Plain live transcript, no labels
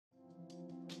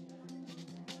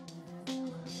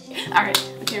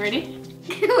Alright, okay, ready?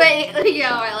 Wait, let me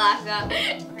get all my laughs out.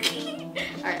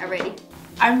 Alright, I'm ready.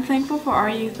 I'm thankful for our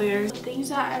youth leaders. Things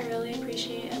that I really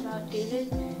appreciate about David.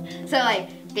 So like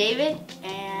David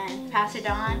and Pastor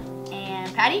Don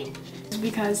and Patty.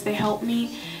 Because they help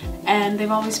me and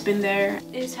they've always been there.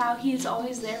 Is how he's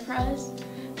always there for us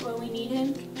when we need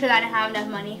him. Because I didn't have enough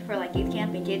money for like youth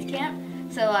camp and kids camp.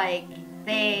 So like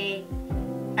they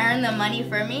earned the money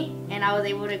for me and I was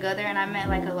able to go there and I met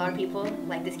like a lot of people,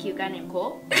 like this cute guy named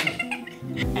Cole.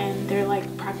 And they're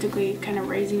like practically kind of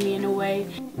raising me in a way.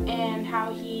 And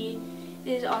how he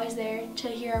is always there to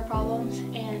hear our problems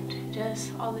and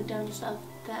just all the dumb stuff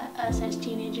that us as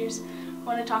teenagers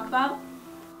want to talk about.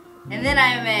 And then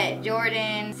I met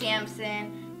Jordan,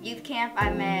 Samson, youth camp. I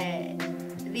met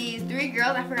these 3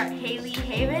 girls. I forgot Haley,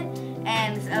 Haven,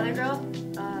 and this other girl.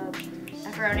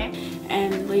 I forgot her name.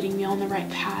 And leading me on the right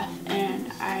path.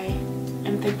 And I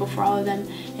am thankful for all of them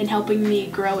and helping me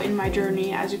grow in my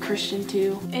journey as a Christian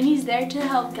too. And he's there to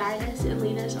help guide us and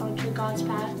lead us onto God's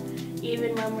path,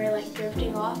 even when we're like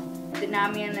drifting off. But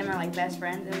now me and them are like best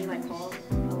friends and we like call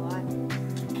a lot.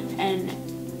 And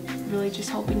really just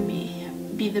helping me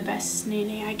be the best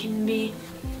Nene I can be.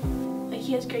 Like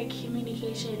he has great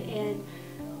communication and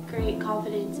great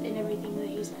confidence in everything that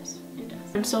he says and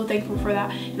does. I'm so thankful for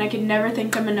that and I can never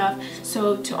thank them enough.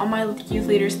 So to all my youth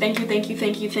leaders, thank you, thank you,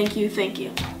 thank you, thank you, thank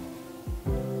you.